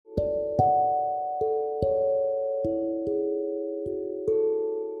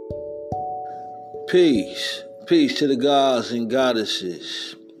Peace. Peace to the gods and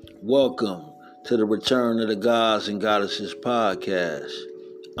goddesses. Welcome to the Return of the Gods and Goddesses podcast.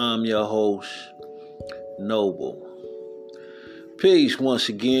 I'm your host, Noble. Peace once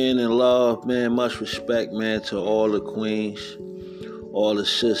again and love, man. Much respect, man, to all the queens, all the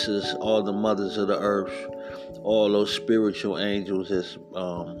sisters, all the mothers of the earth, all those spiritual angels that's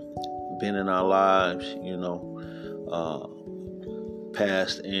been in our lives,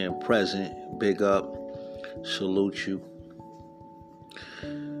 past and present. Big up. Salute you.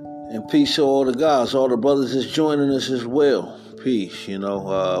 And peace to all the guys, all the brothers that's joining us as well. Peace.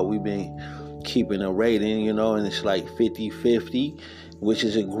 We've been keeping a rating, and it's like 50-50, which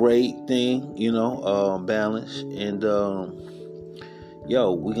is a great thing, balance. And, we're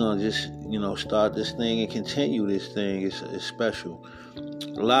going to just, start this thing and continue this thing. It's special.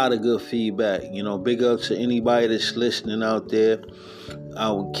 A lot of good feedback, big up to anybody that's listening out there.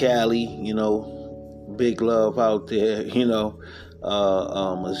 Out in Cali, big love out there,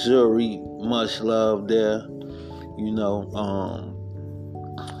 Missouri, much love there,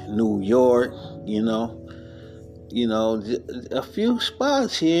 New York, a few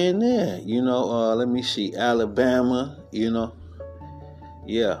spots here and there, let me see, Alabama,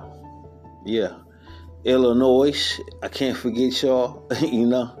 Illinois, I can't forget y'all,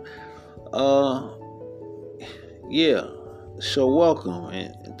 So welcome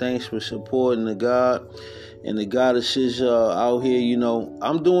and thanks for supporting the God and the goddesses out here.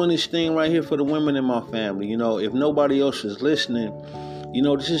 I'm doing this thing right here for the women in my family. If nobody else is listening,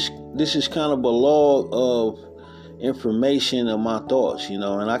 this is kind of a log of information of my thoughts, and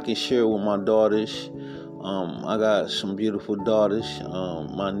I can share with my daughters. I got some beautiful daughters,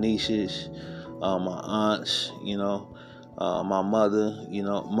 my nieces, my aunts, my mother,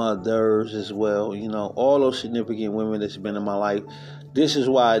 mothers as well, all those significant women that's been in my life. This is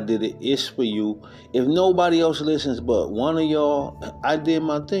why I did it. It's for you. If nobody else listens but one of y'all, I did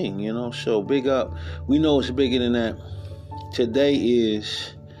my thing, so big up. We know it's bigger than that. Today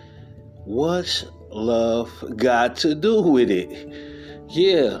is, what's love got to do with it?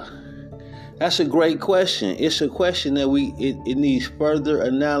 Yeah, that's a great question. It's a question that it needs further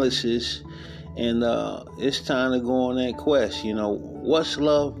analysis. And it's time to go on that quest. What's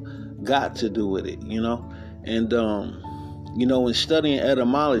love got to do with it? And in studying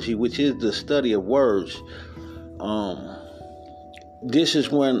etymology, which is the study of words, this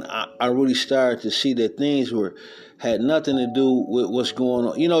is when I really started to see that things had nothing to do with what's going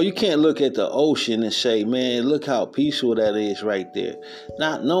on. You can't look at the ocean and say, man, look how peaceful that is right there.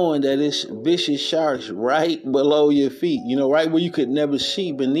 Not knowing that it's vicious sharks right below your feet, right where you could never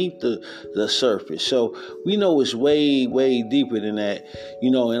see beneath the surface. So we know it's way, way deeper than that,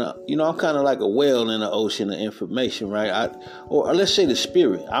 and I'm kind of like a whale in the ocean of information, right? Or let's say the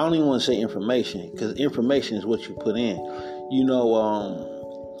spirit. I don't even want to say information because information is what you put in.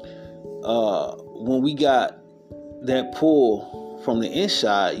 When we got that pull from the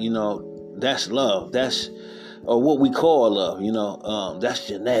inside, that's love. That's what we call love, that's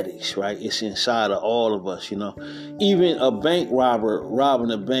genetics, right? It's inside of all of us, Even a bank robber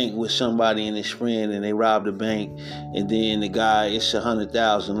robbing a bank with somebody and his friend, and they robbed the bank, and then the guy, it's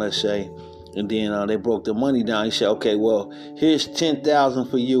 100,000, let's say, and then they broke the money down. He said, okay, well, here's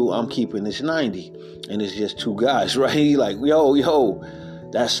 10,000 for you. I'm keeping this 90. And it's just two guys, right? He like, yo,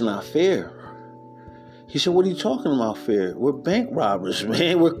 that's not fair. He said, what are you talking about fair? We're bank robbers,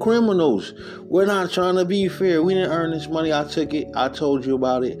 man. We're criminals. We're not trying to be fair. We didn't earn this money. I took it. I told you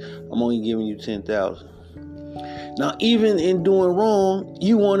about it. I'm only giving you 10,000. Now, even in doing wrong,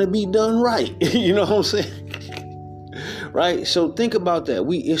 you want to be done right. You know what I'm saying? Right? So think about that.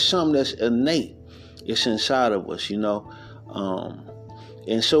 It's something that's innate. It's inside of us, And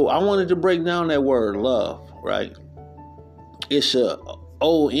so I wanted to break down that word love, right? It's a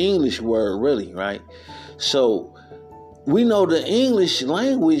old English word, really, right? So we know the English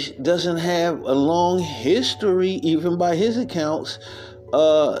language doesn't have a long history, even by his accounts.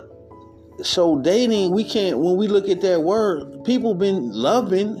 So dating, when we look at that word, people been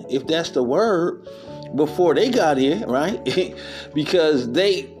loving, if that's the word, before they got here, right? Because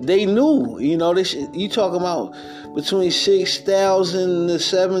they knew, you talking about between 6,000 to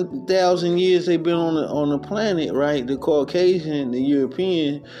 7,000 years they've been on the planet, right? The Caucasian, the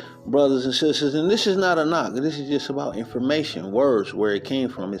European brothers and sisters, and this is not a knock. This is just about information, words, where it came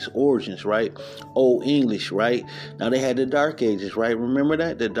from, its origins, right? Old English, right? Now they had the Dark Ages, right? Remember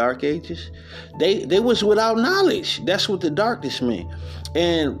that? The Dark Ages? They was without knowledge. That's what the darkness meant.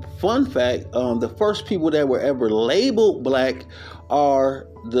 And fun fact, the first people that were ever labeled black are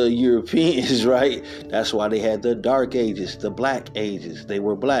the Europeans, right? That's why they had the Dark Ages, the Black Ages. They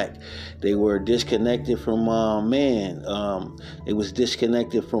were black. They were disconnected from man. They was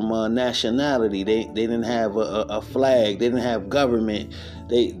disconnected from nationality. They didn't have a flag. They didn't have government.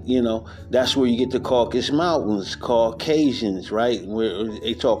 That's where you get the Caucasus Mountains, Caucasians, right? Where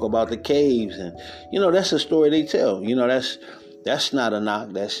they talk about the caves, and that's a story they tell. That's not a knock.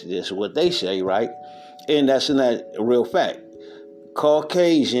 That's just what they say, right? And that's not a real fact.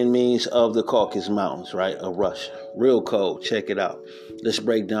 Caucasian means of the Caucasus Mountains, right? Of Russia. Real code. Check it out. Let's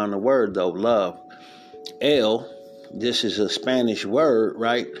break down the word, though. Love. This is a Spanish word,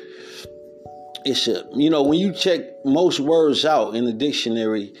 right? It's when you check most words out in the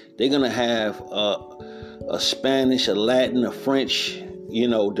dictionary, they're going to have a Spanish, a Latin, a French,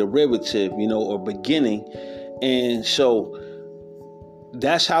 derivative, or beginning. And so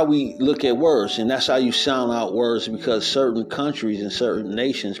that's how we look at words, and that's how you sound out words, because certain countries and certain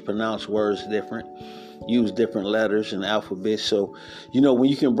nations pronounce words different, use different letters and alphabets. So, when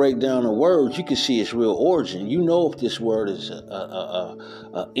you can break down a word, you can see its real origin. If this word is a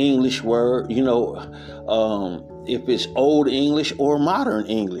English word, if it's Old English or Modern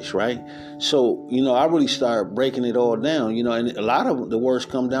English, right? So, I really started breaking it all down, and a lot of the words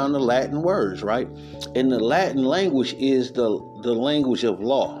come down to Latin words, right? And the Latin language is the language of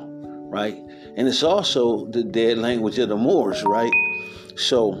law, right? And it's also the dead language of the Moors, right?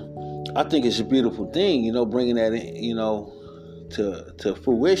 So I think it's a beautiful thing, bringing that in, to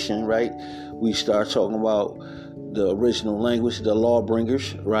fruition, right? We start talking about the original language, the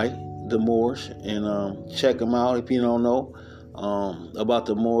lawbringers, right? The Moors, and check them out if you don't know about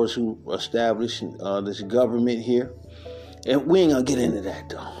the Moors who established this government here. And we ain't gonna get into that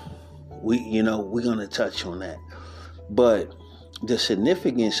though. We're gonna touch on that, but the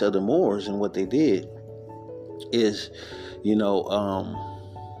significance of the Moors and what they did is,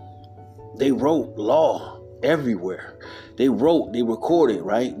 they wrote law everywhere. They recorded,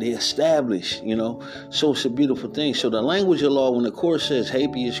 right? They established, so it's a beautiful thing. So the language of law, when the court says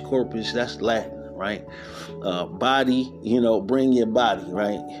habeas corpus, that's Latin, right? Body, bring your body,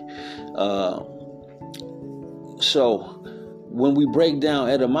 right? So when we break down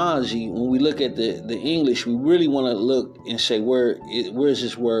etymology, when we look at the English, we really want to look and say, where is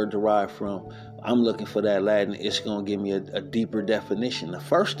this word derived from? I'm looking for that Latin. It's going to give me a deeper definition. The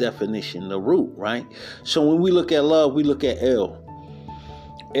first definition, the root, right? So when we look at love, we look at El.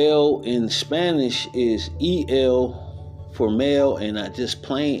 El in Spanish is EL for male, and just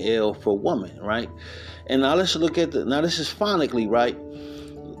plain L for woman, right? And now let's look at now this is phonically, right?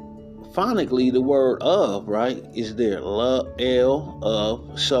 Phonically, the word of, right, is there. Love, L,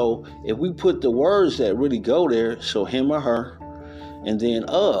 of. So if we put the words that really go there, so him or her, and then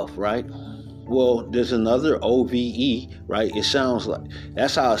of, right? Well, there's another OVE, right? It sounds like,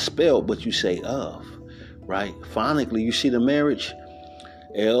 that's how it's spelled, but you say of, right? Phonically, you see the marriage,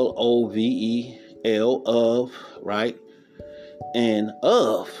 LOVE, L of, right? And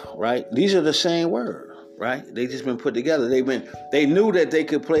of, right? These are the same word, right? They just been put together. They knew that they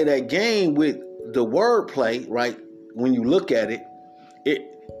could play that game with the word play, right? When you look at it,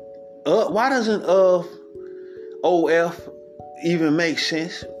 why doesn't of even make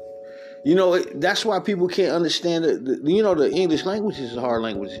sense? That's why people can't understand the English language is a hard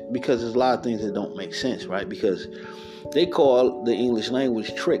language, because there's a lot of things that don't make sense, right? Because they call the English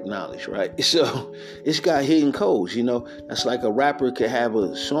language trick knowledge, right? So it's got hidden codes, That's like a rapper could have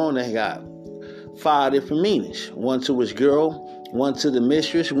a song that got 5 different meanings. One to his girl, one to the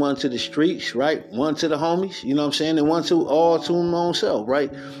mistress, one to the streets, right? One to the homies, you know what I'm saying? And one to all to his own self,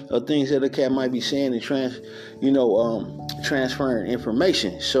 right? Or things that a cat might be saying and transferring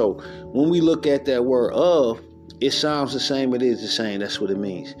information. So when we look at that word of, it sounds the same. It is the same. That's what it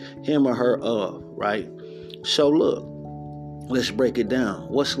means. Him or her of, right? So look, let's break it down.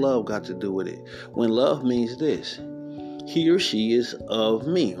 What's love got to do with it? When love means this, he or she is of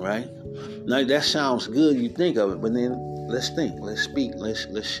me, right? Now that sounds good, you think of it, but then let's think, let's speak, let's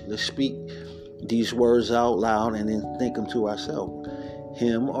speak these words out loud and then think them to ourselves.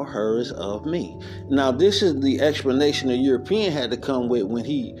 Him or her is of me. Now this is the explanation the European had to come with when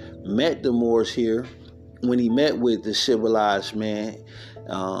he met the Moors here, when he met with the civilized man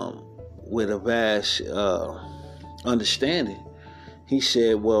with a vast understanding. He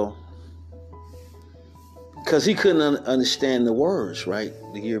said, well, because he couldn't understand the words, right?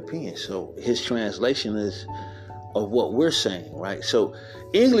 The European. So his translation is of what we're saying, right? So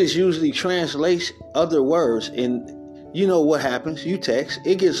English usually translates other words, and you know what happens? You text,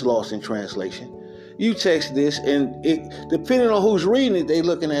 it gets lost in translation. You text this, and depending on who's reading it, they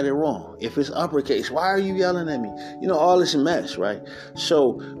looking at it wrong. If it's uppercase, why are you yelling at me? All this mess, right?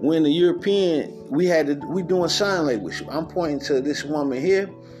 So when the European, we doing sign language. I'm pointing to this woman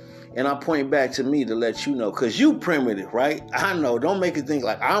here, and I'm pointing back to me to let you know, because you primitive, right? I know. Don't make it think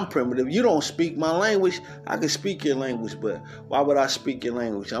like I'm primitive. You don't speak my language. I can speak your language, but why would I speak your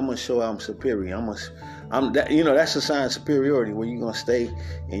language? I'm gonna show I'm superior. That's a sign of superiority, where you're gonna stay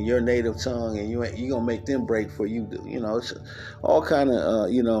in your native tongue, and you're gonna make them break for you. It's all kind of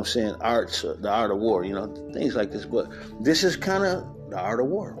arts, the art of war, things like this. But this is kind of the art of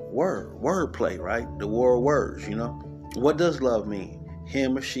war, word play, right? The war of words. What does love mean?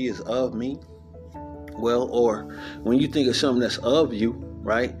 Him or she is of me. Well, or when you think of something that's of you,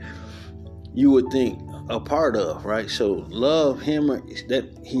 right, you would think a part of, right? So love him, or that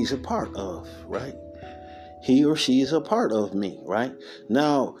he's a part of, right? He or she is a part of me, right?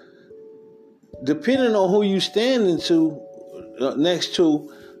 Now, depending on who you standing next to,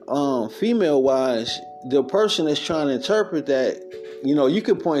 female wise, the person that's trying to interpret that, you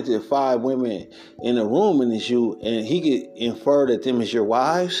could point to 5 women in a room, and it's you, and he could infer that them is your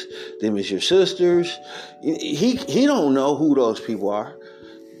wives, them is your sisters. He don't know who those people are.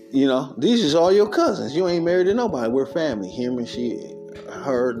 These is all your cousins. You ain't married to nobody. We're family. Him and she,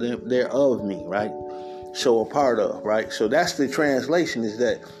 her, them, they're of me, right? So a part of, right? So that's the translation, is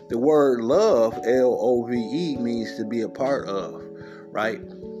that the word love, Love, means to be a part of, right?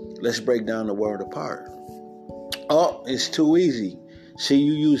 Let's break down the word apart. Oh, it's too easy. See,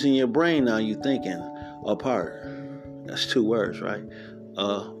 you using your brain now, you thinking apart. That's 2 words, right?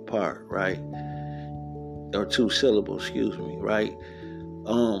 Apart, right? Or 2 syllables, excuse me, right?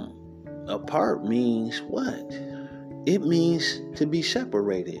 Apart means what? It means to be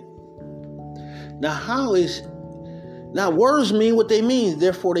separated. Now words mean what they mean,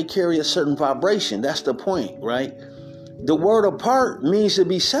 therefore they carry a certain vibration. That's the point, right? The word apart means to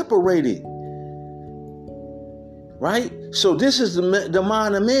be separated, right? So this is the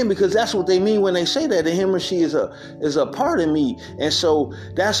mind of man, because that's what they mean when they say that him or she is a part of me. And so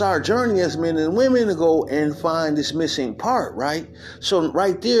that's our journey as men and women, to go and find this missing part, right? So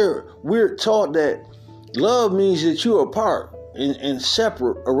right there, we're taught that love means that you're apart and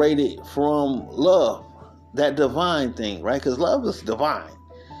separated from love, that divine thing, right? Because love is divine,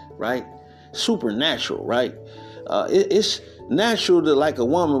 right? Supernatural, right? It's natural to like a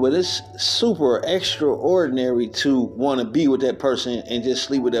woman, but it's super extraordinary to want to be with that person and just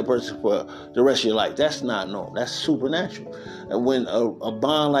sleep with that person for the rest of your life. That's not normal. That's supernatural. And when a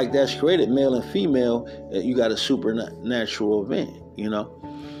bond like that's created, male and female, you got a supernatural event,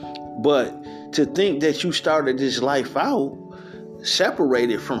 But to think that you started this life out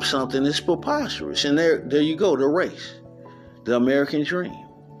separated from something is preposterous. And there you go, the race, the American dream.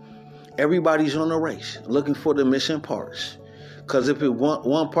 Everybody's on a race looking for the missing parts. Because if it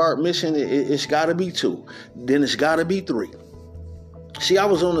one part missing, it's got to be 2. Then it's got to be 3. See, I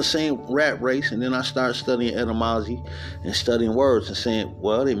was on the same rat race, and then I started studying etymology and studying words and saying,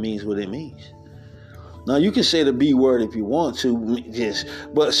 well, it means what it means. Now, you can say the B word if you want to,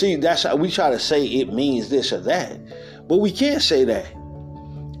 but see, that's how we try to say it means this or that. But we can't say that.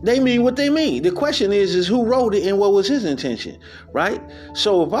 They mean what they mean. The question is who wrote it and what was his intention, right?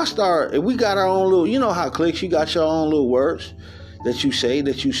 So if we got our own little, how clicks, you got your own little words that you say,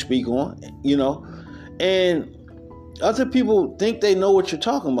 that you speak on, and other people think they know what you're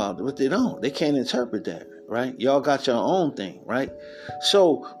talking about, but they don't. They can't interpret that, right? Y'all got your own thing, right?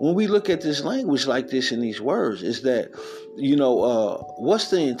 So when we look at this language like this in these words, is that,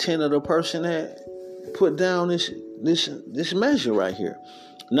 what's the intent of the person that put down this measure right here?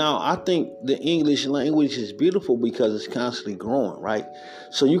 Now, I think the English language is beautiful because it's constantly growing, right?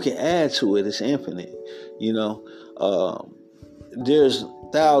 So you can add to it. It's infinite, There's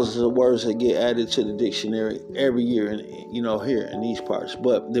thousands of words that get added to the dictionary every year, and here in these parts.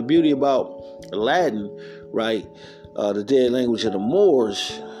 But the beauty about Latin, right, the dead language of the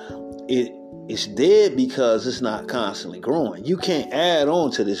Moors, it's dead because it's not constantly growing. You can't add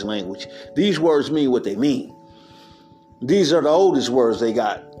on to this language. These words mean what they mean. These are the oldest words they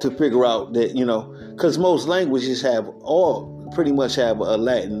got to figure out that, because most languages pretty much have a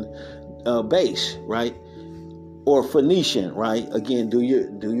Latin base, right? Or Phoenician, right? Again, do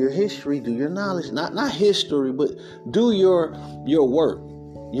your history, do your knowledge, not history, but do your work,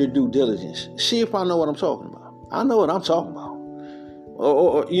 your due diligence. See if I know what I'm talking about. I know what I'm talking about.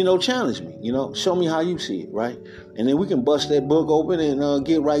 Or challenge me, show me how you see it, right? And then we can bust that book open and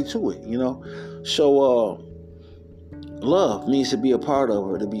get right to it, So, love means to be a part of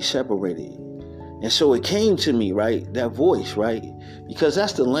or to be separated. And so it came to me, right? That voice, right? Because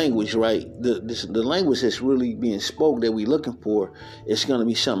that's the language, right? The language that's really being spoke that we're looking for. It's going to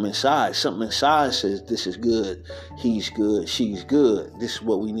be something inside. Something inside says, this is good. He's good. She's good. This is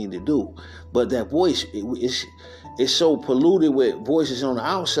what we need to do. But that voice, it's so polluted with voices on the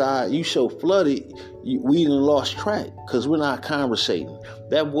outside. You so flooded, we done lost track because we're not conversating.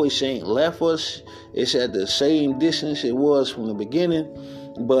 That voice ain't left us. It's at the same distance it was from the beginning.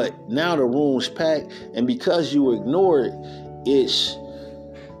 But now the room's packed, and because you ignore it, it's,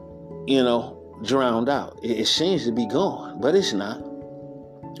 drowned out. It seems to be gone, but it's not.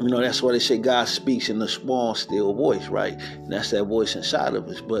 That's why they say God speaks in the small, still voice, right? And that's that voice inside of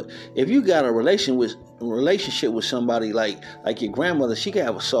us. But if you got a relationship with somebody like your grandmother, she can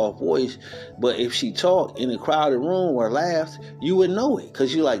have a soft voice, but if she talked in a crowded room or laughed, you would know it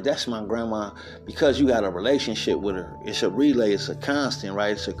because you're like, that's my grandma, because you got a relationship with her. It's a relay, it's a constant,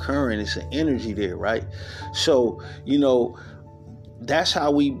 right? It's a current, it's an energy there, right? So, that's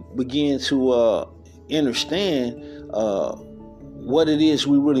how we begin to understand what it is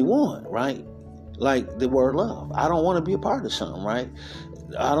we really want, right? Like the word love. I don't want to be a part of something, right?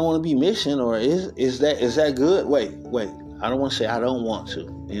 I don't want to be missing, or is that good? Wait. I don't want to say I don't want to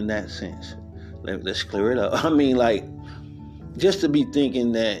in that sense. Let's clear it up. I mean, like, just to be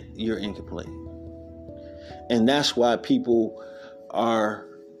thinking that you're incomplete. And that's why people are,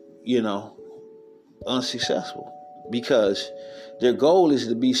 unsuccessful, because their goal is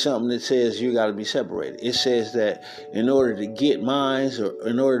to be something that says you got to be separated. It says that in order to get mines, or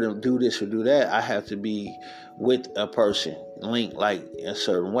in order to do this or do that, I have to be with a person, linked like a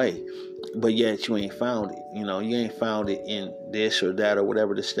certain way. But yet you ain't found it. You ain't found it in this or that or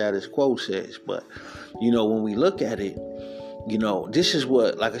whatever the status quo says. But, when we look at it, this is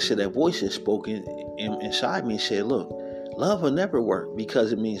what, like I said, that voice is spoken inside me and said, look, love will never work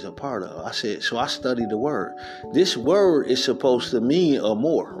because it means a part of. I said, so I studied the word. This word is supposed to mean a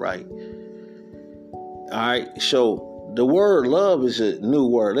more, right? All right. So the word love is a new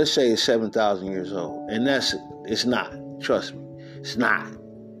word. Let's say it's 7,000 years old. And it's not. Trust me. It's not.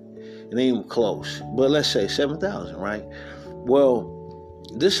 It ain't even close. But let's say 7,000, right? Well,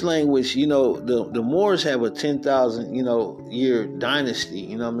 this language, the Moors have a 10,000, year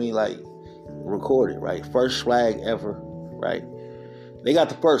dynasty, like recorded, right? First flag ever, right? They got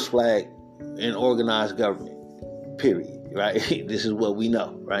the first flag in organized government, period, right? This is what we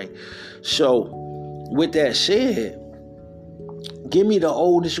know, right? So with that said, give me the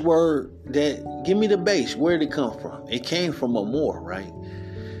oldest word, give me the base. Where did it come from? It came from a Moor, right?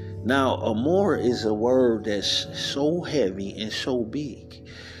 Now, amor is a word that's so heavy and so big,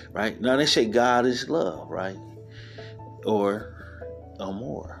 right? Now, they say God is love, right? Or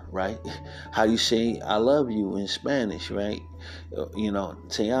amor, right? How you say I love you in Spanish, right?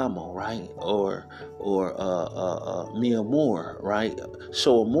 Te amo, right? Or mi amor, right?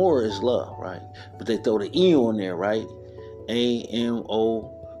 So amor is love, right? But they throw the E on there, right? AMORE,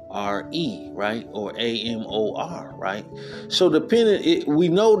 right? Or AMOR, right? So we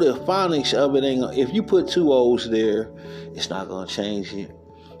know the phonics of it ain't. If you put two O's there, it's not gonna change it,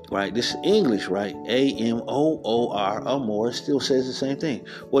 right? This is English, right? AMOOR, amor, still says the same thing.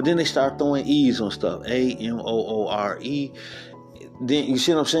 Well, then they start throwing E's on stuff. AMOORE. Then you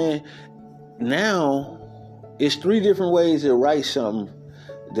see what I'm saying? Now it's three different ways to write something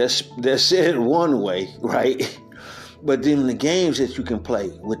that's said one way, right? But then the games that you can play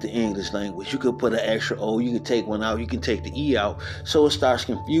with the English language, you could put an extra O, you could take one out, you can take the E out, so it starts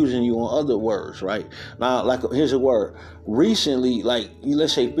confusing you on other words, right? Now, like, here's a word. Recently, like,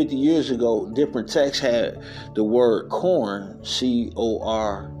 let's say 50 years ago, different texts had the word corn,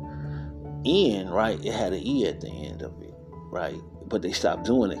 CORN, right? It had an E at the end of it, right? But they stopped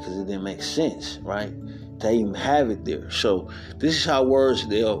doing it because it didn't make sense, right? They even have it there. So this is how words,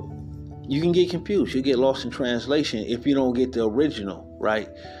 you can get confused. You get lost in translation if you don't get the original, right?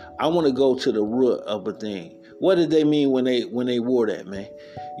 I want to go to the root of a thing. What did they mean when they wore that, man?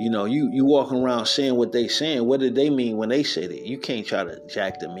 You walking around saying what they saying. What did they mean when they said it? You can't try to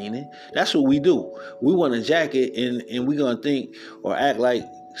jack the meaning. That's what we do. We want to jack it, and we're going to think or act like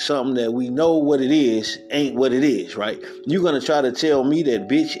something that we know what it is ain't what it is, right? You're going to try to tell me that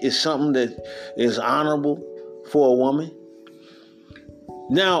bitch is something that is honorable for a woman.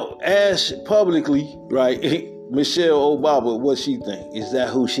 Now, as publicly, right, Michelle Obama, what she think? Is that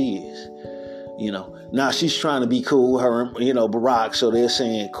who she is? Now she's trying to be cool, her, Barack, so they're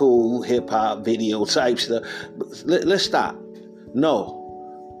saying cool, hip-hop, video type stuff. But let's stop. No.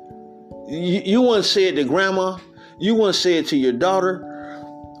 You wouldn't say it to grandma. You wouldn't say it to your daughter.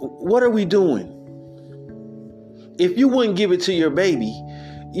 What are we doing? If you wouldn't give it to your baby,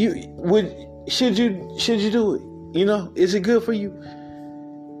 should you do it? Is it good for you?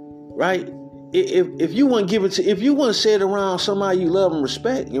 Right? If you want to give it to, if you want to say it around somebody you love and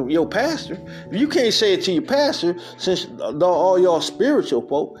respect, your pastor, if you can't say it to your pastor, since all y'all spiritual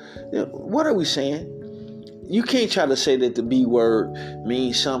folk, what are we saying? You can't try to say that the B word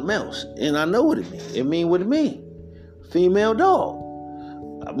means something else. And I know what it means. It means what it means. Female dog.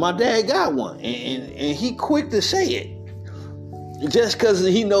 My dad got one, and he quick to say it. Just because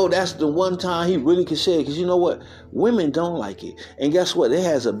he know that's the one time he really can say it. Because you know what? Women don't like it. And guess what? It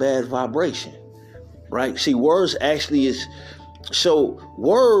has a bad vibration. Right? See, words actually is... So,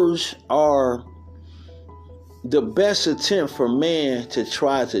 words are the best attempt for man to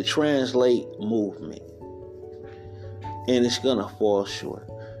try to translate movement. And it's going to fall short.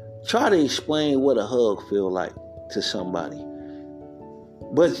 Try to explain what a hug feel like to somebody.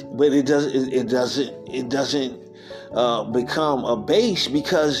 But it doesn't become a base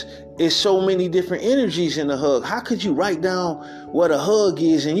because it's so many different energies in a hug. How could you write down what a hug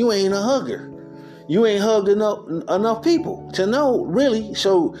is and you ain't a hugger? You ain't hugged enough people to know, really.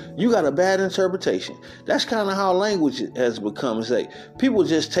 So you got a bad interpretation. That's kind of how language has become. It's like people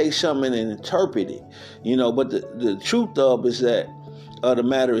just take something and interpret it, But the truth of the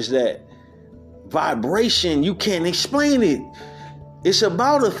matter is that vibration, you can't explain it. It's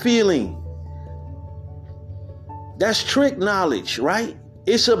about a feeling. That's trick knowledge, right?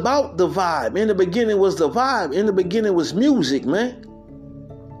 It's about the vibe. In the beginning was the vibe. In the beginning was music, man.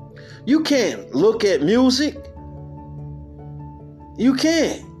 You can't look at music. You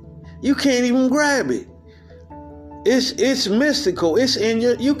can't. You can't even grab it. It's mystical. It's in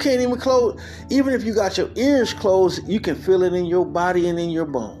you can't even close. Even if you got your ears closed, you can feel it in your body and in your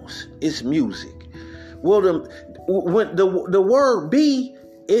bones. It's music. Well, the word be,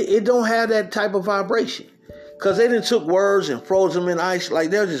 it don't have that type of vibration. Because they done took words and froze them in ice.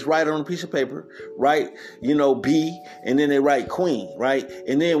 Like they'll just write on a piece of paper, right? B, and then they write queen, right?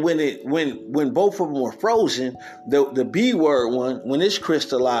 And then when both of them were frozen, the B word one, when it's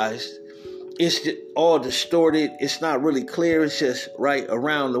crystallized, it's all distorted. It's not really clear. It's just right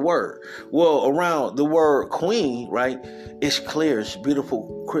around the word. Well, around the word queen, right? It's clear. It's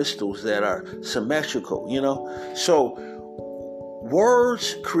beautiful crystals that are symmetrical, So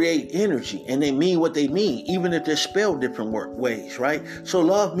words create energy, and they mean what they mean, even if they're spelled different ways, right? So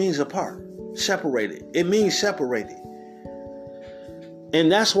love means apart, separated. It means separated.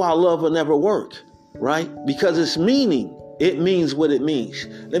 And that's why love will never work, right? Because it's meaning. It means what it means.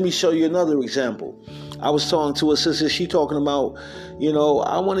 Let me show you another example. I was talking to a sister. She talking about,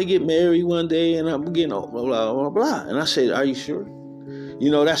 I want to get married one day, and I'm getting blah, blah, blah, blah. And I said, are you sure?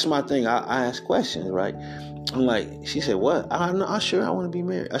 That's my thing. I ask questions, right? I'm like, she said, what? I'm not sure I want to be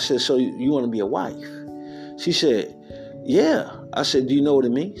married. I said, so you want to be a wife? She said, yeah. I said, do you know what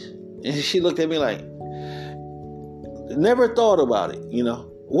it means? And she looked at me like, never thought about it,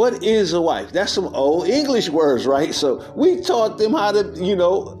 What is a wife? That's some old English words, right? So we taught them how to,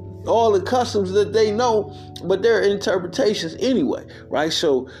 all the customs that they know, but they're interpretations anyway, right?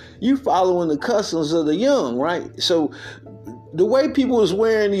 So you following the customs of the young, right? So the way people is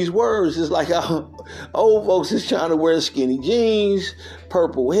wearing these words is like old folks is trying to wear skinny jeans,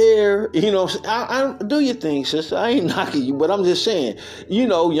 purple hair. I do your thing, sister. I ain't knocking you, but I'm just saying,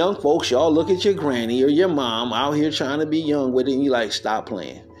 young folks, y'all look at your granny or your mom out here trying to be young with it, and you like, stop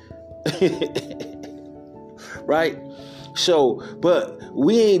playing. Right? So, but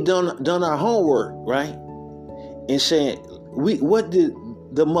we ain't done our homework, right? And saying, what did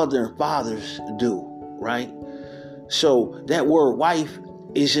the mother and fathers do, right? So that word wife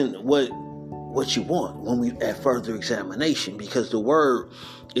isn't what you want when we at further examination, because the word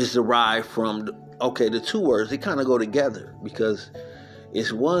is derived from the two words, they kind of go together because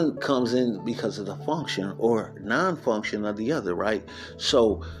it's one comes in because of the function or non-function of the other, right?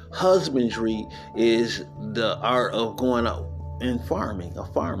 So husbandry is the art of going out and farming, a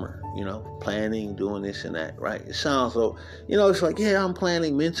farmer, planning, doing this and that, right? It sounds so, it's like, yeah, I'm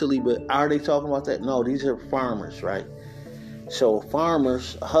planning mentally, but are they talking about that? No, these are farmers, right? So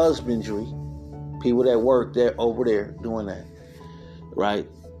farmers, husbandry, people that work there over there doing that, right?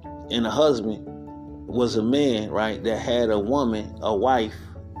 And a husband was a man, right, that had a woman, a wife,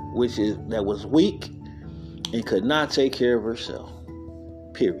 that was weak and could not take care of herself.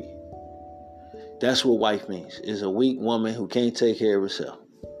 Period. That's what wife means, is a weak woman who can't take care of herself.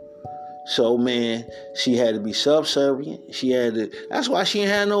 So, man, she had to be subservient. That's why she ain't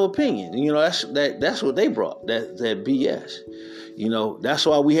had no opinion. That's what they brought, that BS. That's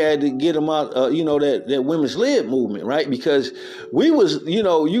why we had to get them out, that women's lib movement, right? Because we was,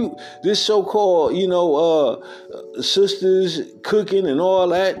 this so-called, sisters cooking and all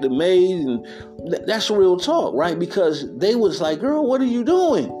that, the maids, and that's real talk, right? Because they was like, girl, what are you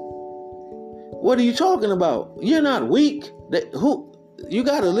doing? What are you talking about? You're not weak. You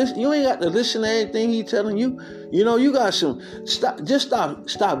gotta listen. You ain't got to listen to anything he telling you. You got some.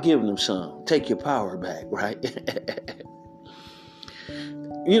 Stop giving them some. Take your power back, right?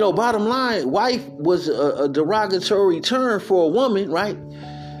 Bottom line, wife was a derogatory term for a woman, right?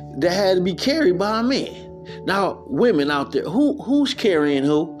 That had to be carried by a man. Now, women out there, who's carrying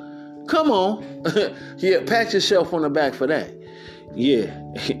who? Come on, yeah, pat yourself on the back for that. Yeah.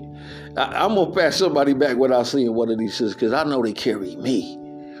 I'm going to pat somebody back without seeing one of these sisters because I know they carry me,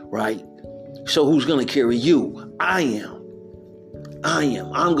 right? So who's going to carry you? I am.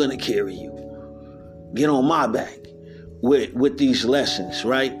 I'm going to carry you. Get on my back with these lessons,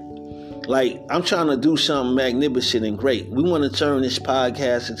 right? Like, I'm trying to do something magnificent and great. We want to turn this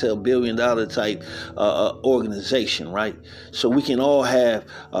podcast into a $1 billion type organization, right? So we can all have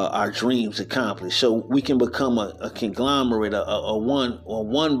our dreams accomplished. So we can become a conglomerate, a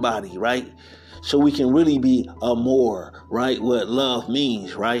one body, right? So we can really be a more, right? What love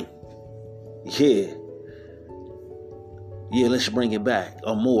means, right? Yeah, let's bring it back.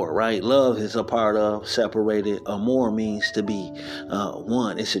 Amor, right? Love is a part of, separated. Amor means to be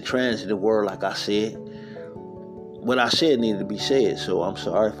one. It's a transitive word, like I said. What I said needed to be said, so I'm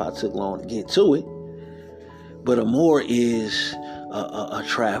sorry if I took long to get to it. But amor is a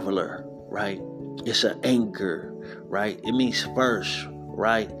traveler, right? It's an anchor, right? It means first,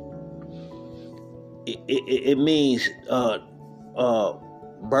 right? It means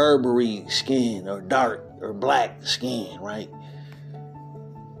Burberry skin or dark or black skin, right?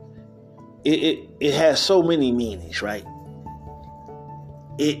 It has so many meanings, right?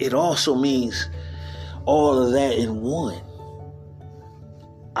 It also means all of that in one.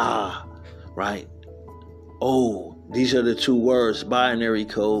 Right? Oh, these are the two words. Binary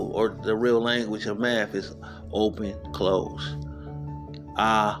code, or the real language of math, is open, close.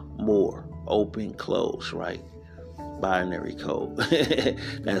 More, open, close, right? Binary code.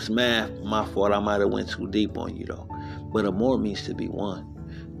 That's math. My fault. I might have went too deep on you though. But amor means to be one,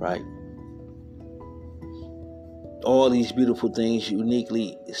 right? All these beautiful things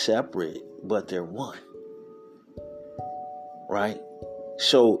uniquely separate, but they're one, right?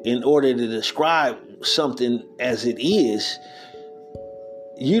 So in order to describe something as it is,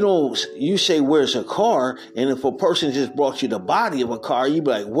 you say, where's a car? And if a person just brought you the body of a car, you'd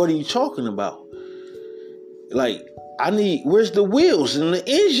be like, what are you talking about? Like, where's the wheels and the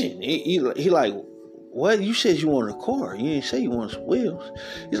engine? He like, what? You said you wanted a car. You didn't say you wanted some wheels.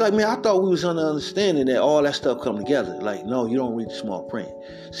 He's like, man, I thought we was under understanding that all that stuff come together. Like, no, you don't read the small print.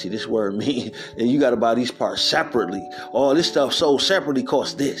 See, this word means that you got to buy these parts separately. All this stuff sold separately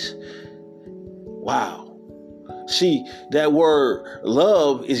costs this. Wow. See, that word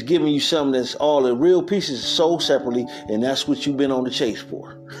love is giving you something that's all the real pieces sold separately, and that's what you've been on the chase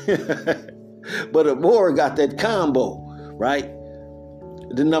for. But amor got that combo, right?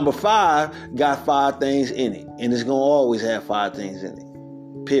 The number 5 got 5 things in it, and it's gonna always have 5 things in it.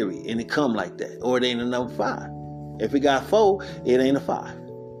 Period. And it come like that, or it ain't a number 5. If it got 4, it ain't a 5.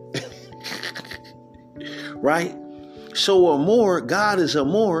 Right? So amor, God is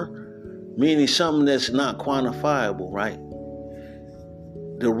amor, meaning something that's not quantifiable, right?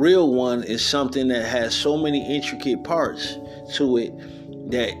 The real one is something that has so many intricate parts to it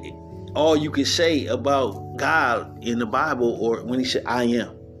that all you can say about God in the Bible, or when he said, I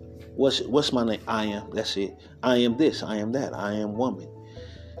am. What's my name? I am. That's it. I am this. I am that. I am woman.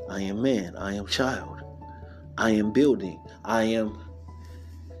 I am man. I am child. I am building. I am.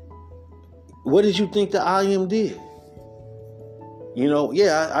 What did you think the I am did?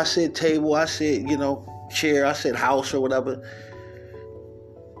 I said table. I said, chair. I said house or whatever.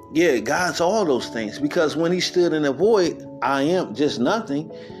 Yeah, God's all those things, because when he stood in the void, I am just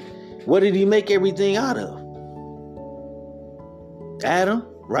nothing. What did he make everything out of? Adam,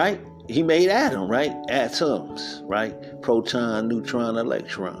 right? He made Adam, right? Atoms, right? Proton, neutron,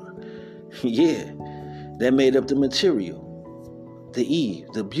 electron. Yeah, that made up the material. The Eve,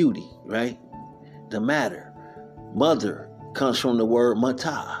 the beauty, right? The matter. Mother comes from the word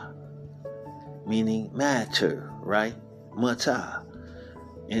mata, meaning matter, right? Mata.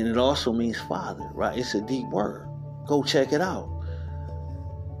 And it also means father, right? It's a deep word. Go check it out.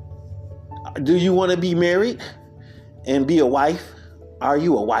 Do you want to be married and be a wife? Are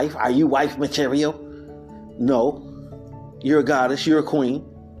you a wife? Are you wife material? No. You're a goddess. You're a queen.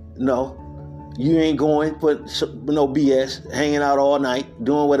 No. You ain't going for no BS, hanging out all night,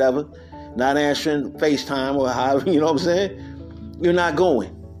 doing whatever, not answering FaceTime or however, you know what I'm saying? You're not going.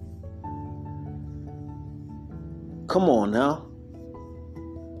 Come on now.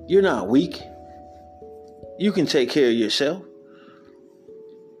 You're not weak. You can take care of yourself.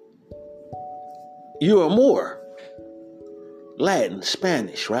 You're more. Latin,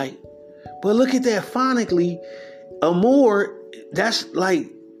 Spanish, right? But look at that phonically. Amor, that's like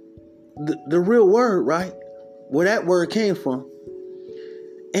the real word, right? Where that word came from.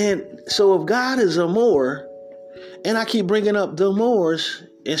 And so if God is amor, and I keep bringing up the amors,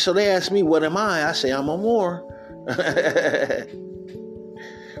 and so they ask me, what am I? I say, I'm amor.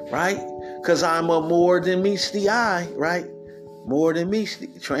 Right? Because I'm a more than meets the eye, right? More than meets the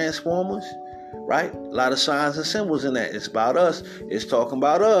Transformers, right? A lot of signs and symbols in that. It's about us. It's talking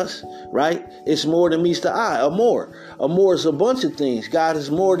about us, right? It's more than meets the eye. Amor. Amor is a bunch of things. God is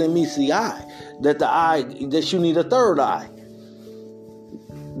more than meets the eye. That you need a third eye.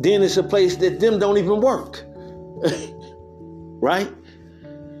 Then it's a place that them don't even work. Right?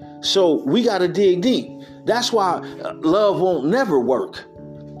 So we got to dig deep. That's why love won't never work.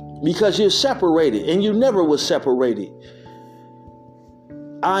 Because you're separated, and you never was separated.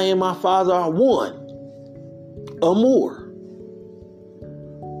 I and my Father are one. Amor.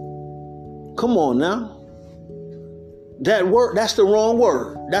 Come on now. That word, that's the wrong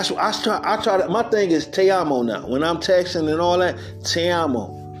word. That's what I try to, my thing is te amo now. When I'm texting and all that, te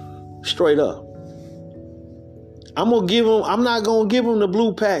amo. Straight up. I'm not gonna give them the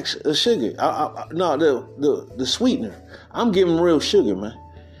blue packs of sugar. No, the sweetener. I'm giving real sugar, man.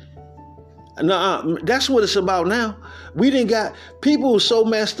 No, that's what it's about now. We didn't got people so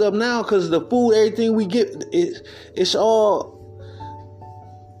messed up now because the food, everything we get, it's all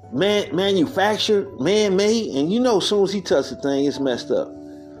manufactured, man-made, and you know, as soon as he touched the thing, it's messed up.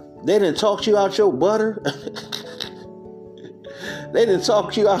 They didn't talk you out your butter. They didn't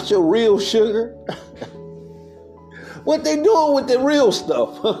talk you out your real sugar. What they doing with the real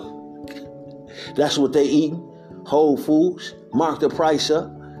stuff? That's what they eating. Whole Foods. Mark the price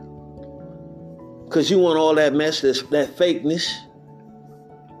up. Because you want all that mess, that fakeness.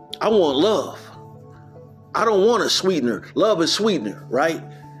 I want love. I don't want a sweetener. Love is sweetener, right?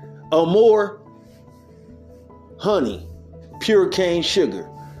 Amor, honey, pure cane sugar,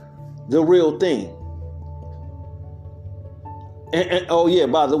 the real thing. And oh yeah,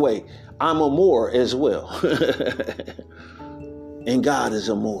 by the way, I'm amor as well. And God is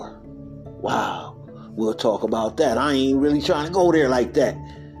amor. Wow. We'll talk about that. I ain't really trying to go there like that.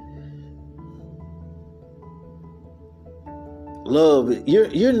 Love,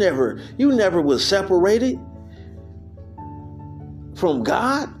 you never was separated from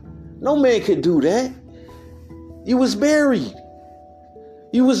God. No man could do that. You was buried.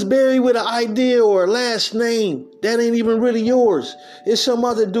 You was buried with an idea or a last name that ain't even really yours. It's some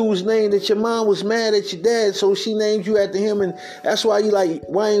other dude's name that your mom was mad at your dad, so she named you after him, and that's why you like,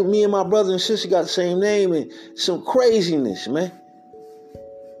 why ain't me and my brother and sister got the same name? And some craziness, man.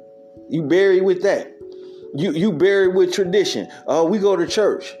 You buried with that. You buried with tradition. We go to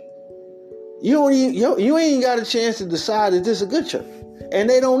church. You ain't got a chance to decide if this is a good church. And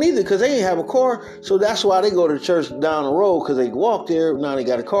they don't either because they ain't have a car. So that's why they go to church down the road because they can walk there. Now they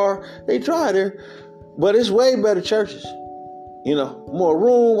got a car. They try there. But it's way better churches. You know, more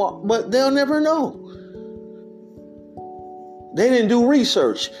room. But they'll never know. They didn't do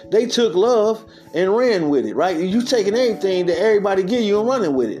research. They took love and ran with it, right? You taking anything that everybody give you and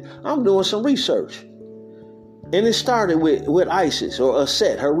running with it. I'm doing some research. And it started with Isis, or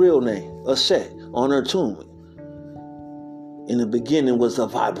Aset, her real name, Aset, on her tomb. In the beginning was a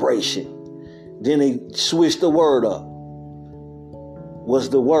vibration. Then they switched the word up. Was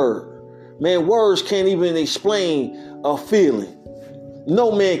the word. Man, words can't even explain a feeling.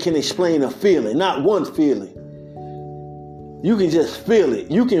 No man can explain a feeling, not one feeling. You can just feel it.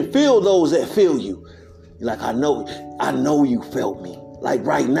 You can feel those that feel you. Like, I know you felt me. Like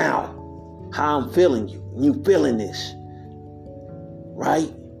right now, how I'm feeling you. You feeling this.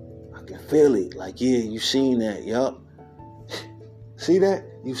 Right? I can feel it. Like, yeah, you seen that. Yup. See that?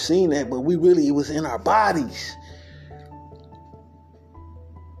 You seen that, but it was in our bodies.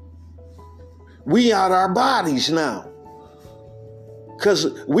 We out our bodies now. Because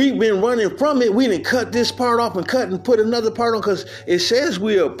we've been running from it. We didn't cut this part off and put another part on because it says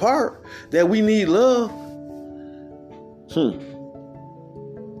we're a part, that we need love.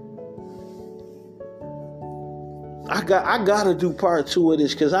 I gotta do part 2 of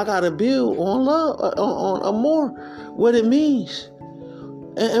this because I gotta build on love, on more what it means.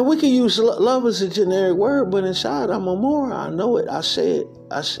 And we can use love as a generic word, but inside I'm a more. I know it. I say it.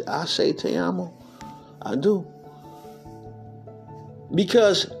 I say te amo. I do.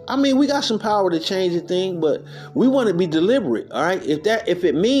 Because, I mean, we got some power to change the thing, but we want to be deliberate, all right? If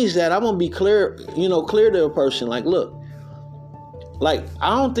it means that, I'm going to be clear to a person. Like, look, like, I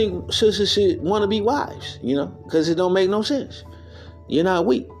don't think sisters should want to be wives, because it don't make no sense. You're not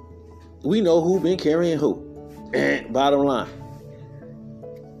weak. We know who been carrying who. Bottom line.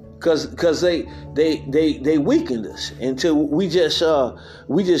 Because they weakened us until we just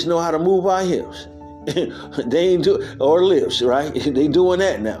know how to move our hips. They ain't do or lips, right? They doing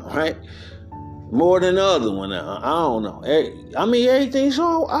that now, right? More than the other one now. I don't know. I mean, everything's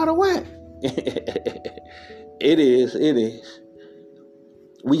all out of whack. It is.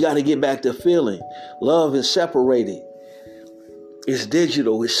 We got to get back to feeling. Love is separated. It's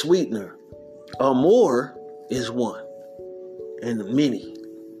digital. It's sweetener. Amor is one and many,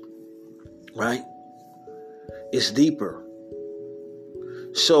 right? It's deeper.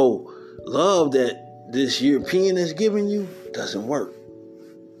 So love that this European is giving you doesn't work,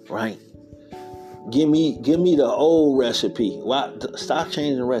 right? Give me the old recipe. Why? Stop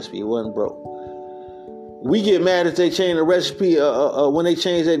changing the recipe. It wasn't broke. We get mad if they change the recipe when they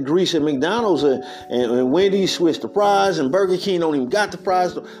change that grease at McDonald's and Wendy's switch the fries and Burger King don't even got the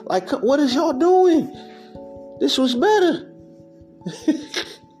fries. Like, what is y'all doing? This was better.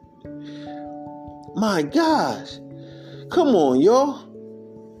 My gosh. Come on, y'all.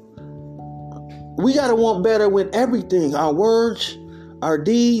 We got to want better with everything. Our words, our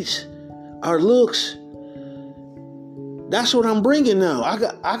deeds, our looks. That's what I'm bringing now. I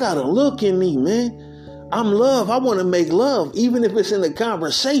got a look in me, man. I'm love. I want to make love, even if it's in a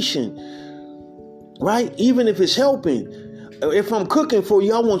conversation, right? Even if it's helping. If I'm cooking for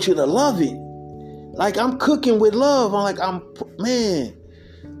you, I want you to love it. Like, I'm cooking with love. When I'm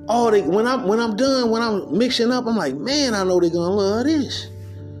done, when I'm mixing up, I'm like, man, I know they're going to love this.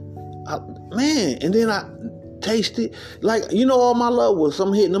 And then I taste it. Like, all my love was,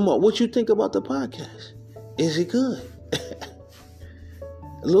 I'm hitting them up. What you think about the podcast? Is it good?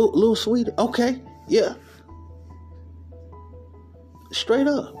 a little sweeter. Okay. Yeah. Straight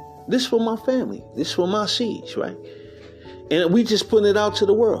up. This for my family. This for my seeds, right? And we just putting it out to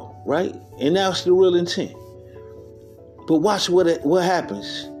the world, right? And that's the real intent. But watch what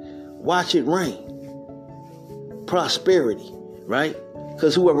happens. Watch it rain. Prosperity, right?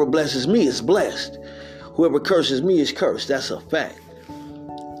 Because whoever blesses me is blessed. Whoever curses me is cursed. That's a fact.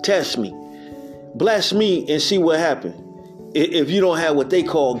 Test me. Bless me and see what happens. If you don't have what they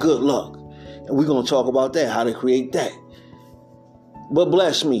call good luck. And we're going to talk about that, how to create that. But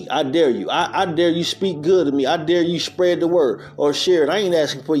bless me. I dare you. I dare you speak good to me. I dare you spread the word or share it. I ain't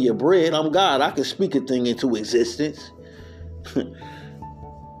asking for your bread. I'm God. I can speak a thing into existence.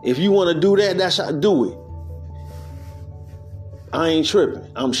 If you want to do that, that's how I do it. I ain't tripping.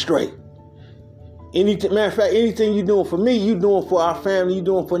 I'm straight. Matter of fact, anything you're doing for me, you're doing for our family, you're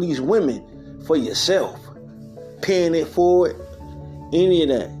doing for these women, for yourself. Paying it forward. Any of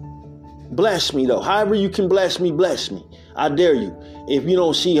that. Bless me, though. However you can bless me, bless me. I dare you. If you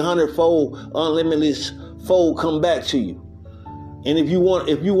don't see 100-fold, unlimited fold come back to you. And if you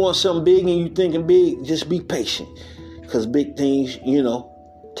want something big and you thinking big, just be patient. Because big things,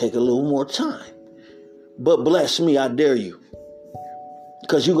 take a little more time. But bless me, I dare you.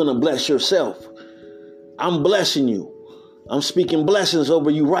 Because you're going to bless yourself. I'm blessing you. I'm speaking blessings over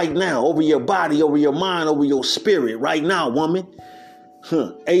you right now, over your body, over your mind, over your spirit right now, woman.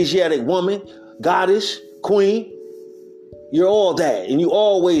 Asiatic woman, goddess, queen. You're all that, and you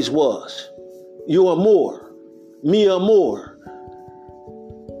always was. You are more. Mi amor.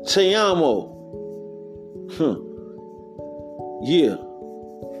 Te amo. Yeah.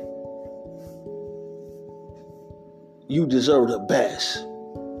 You deserve the best.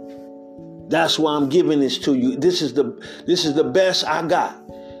 That's why I'm giving this to you. This is the best I got.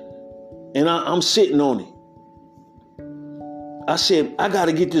 And I'm sitting on it. I said, I got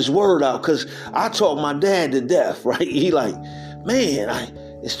to get this word out because I talked my dad to death, right? He like, man,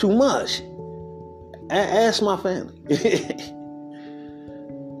 it's too much. Ask my family.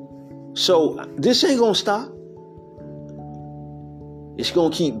 So this ain't going to stop. It's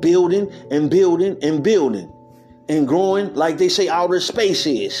going to keep building and building and building and growing like they say outer space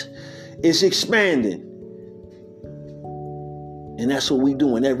is. It's expanding. And that's what we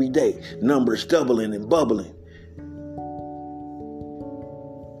doing every day. Numbers doubling and bubbling.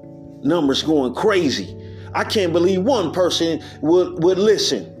 Numbers going crazy. I can't believe one person would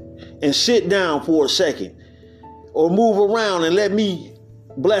listen and sit down for a second or move around and let me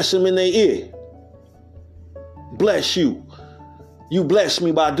bless them in their ear. Bless you. You blessed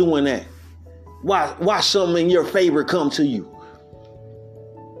me by doing that. Why something in your favor come to you?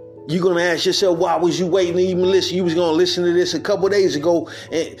 You're going to ask yourself, why was you waiting to even listen? You was going to listen to this a couple of days ago,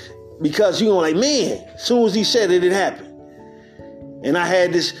 and because you're going to like, man, as soon as he said it, it happened. And I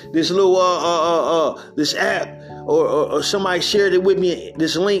had this little this app, or somebody shared it with me,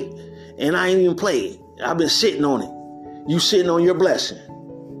 this link, and I ain't even played it. I've been sitting on it. You sitting on your blessing.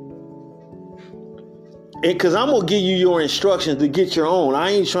 And because I'm going to give you your instructions to get your own.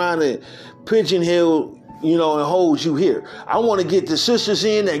 I ain't trying to pigeonhole, and hold you here. I want to get the sisters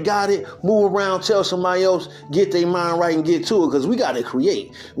in that got it, move around, tell somebody else, get their mind right and get to it, because we got to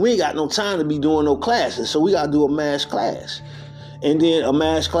create. We ain't got no time to be doing no classes, so we got to do a mass class. And then a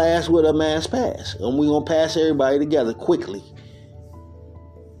mass class with a mass pass. And we're going to pass everybody together quickly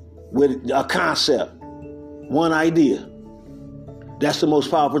with a concept, one idea. That's the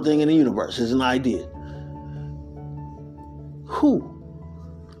most powerful thing in the universe, is an idea.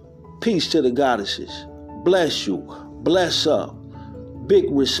 Peace to the goddesses. Bless you. Bless up. Big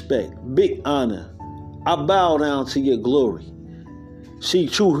respect. Big honor. I bow down to your glory. See,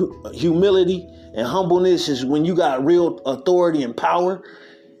 true humility and humbleness is when you got real authority and power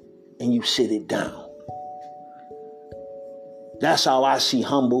and you sit it down. That's how I see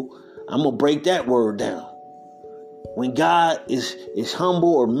humble. I'm going to break that word down. When God is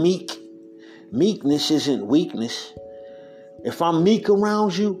humble or meek, meekness isn't weakness. If I'm meek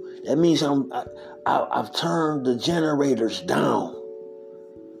around you, that means I've turned the generators down.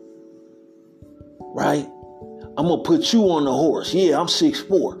 Right? I'm going to put you on the horse. Yeah, I'm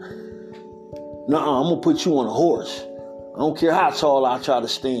 6'4". I'm going to put you on a horse. I don't care how tall I try to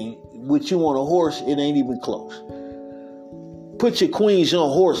stand. With you on a horse, it ain't even close. Put your queens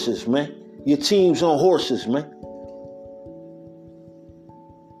on horses, man. Your teams on horses, man.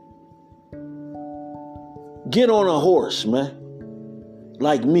 Get on a horse, man.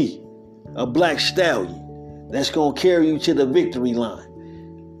 Like me, a black stallion that's going to carry you to the victory line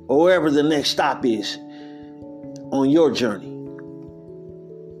or wherever the next stop is on your journey.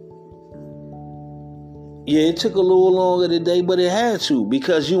 Yeah, it took a little longer today, but it had to,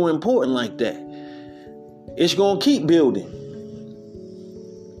 because you were important like that. It's going to keep building.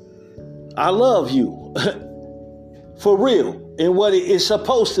 I love you. For real. And what it is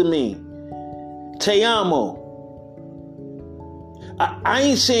supposed to mean. Te amo. I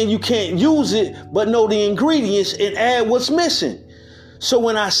ain't saying you can't use it, but know the ingredients and add what's missing. So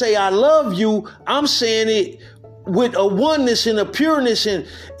when I say I love you, I'm saying it with a oneness and a pureness and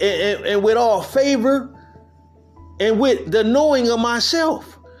with all favor and with the knowing of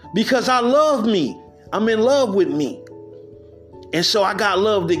myself, because I love me. I'm in love with me. And so I got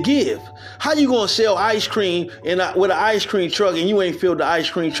love to give. How you going to sell ice cream with an ice cream truck and you ain't filled the ice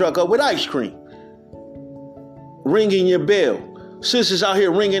cream truck up with ice cream? Ringing your bell. Sisters out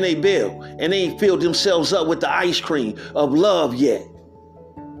here ringing a bell and they ain't filled themselves up with the ice cream of love yet.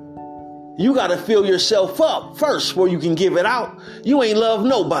 You got to fill yourself up first before you can give it out. You ain't loved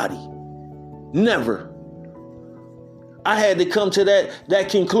nobody. Never. I had to come to that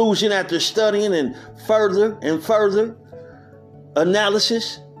conclusion after studying and further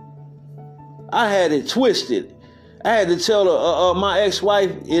analysis. I had it twisted. I had to tell my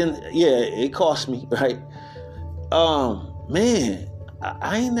ex-wife, it cost me, right? Man,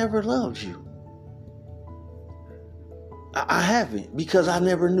 I ain't never loved you. I haven't, because I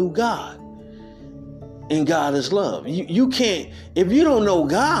never knew God. And God is love. You can't, if you don't know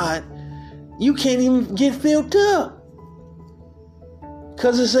God, you can't even get filled up.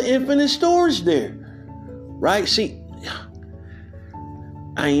 Because it's an infinite storage there. Right? See,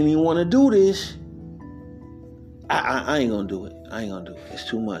 I ain't even want to do this. I ain't going to do it. I ain't going to do it. It's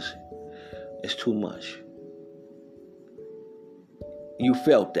too much. It's too much. You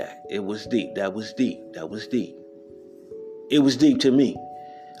felt that. It was deep. That was deep. That was deep. It was deep to me.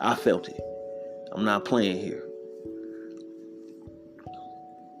 I felt it. I'm not playing here.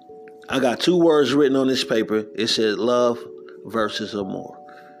 I got 2 words written on this paper. It says love versus amor.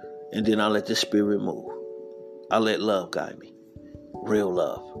 And then I let the spirit move. I let love guide me. Real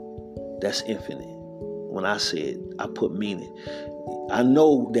love. That's infinite. When I said, I put meaning. I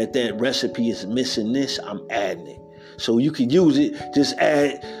know that recipe is missing this. I'm adding it. So you can use it. Just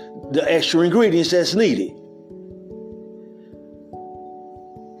add the extra ingredients that's needed.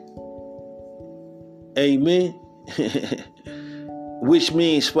 Amen. Which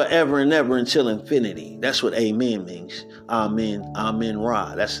means forever and ever until infinity. That's what amen means. Amen. Amen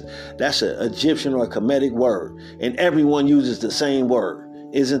Ra. That's an Egyptian or a Kemetic word. And everyone uses the same word.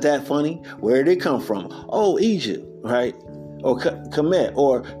 Isn't that funny? Where did it come from? Oh, Egypt, right? Or Kemet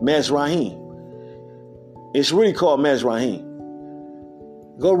or Mizraim. It's really called Mizraim.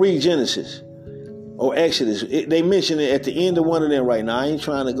 Go read Genesis or Exodus. They mention it at the end of one of them right now. I ain't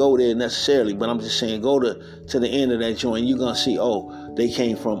trying to go there necessarily, but I'm just saying go to the end of that joint. You're going to see, they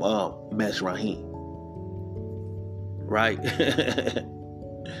came from Mizraim. Right?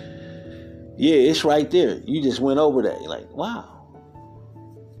 Yeah, it's right there. You just went over that. You're like, wow.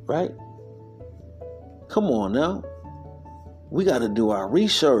 Right? Come on now. We got to do our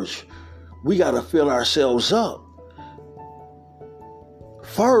research. We got to fill ourselves up.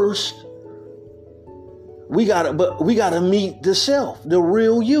 First, we gotta meet the self, the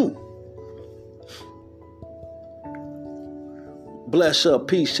real you. Bless up,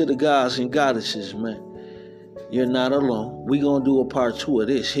 peace to the gods and goddesses, man. You're not alone. We gonna do a part 2 of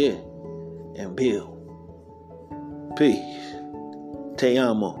this here and build. Peace. Te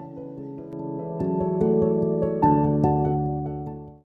amo.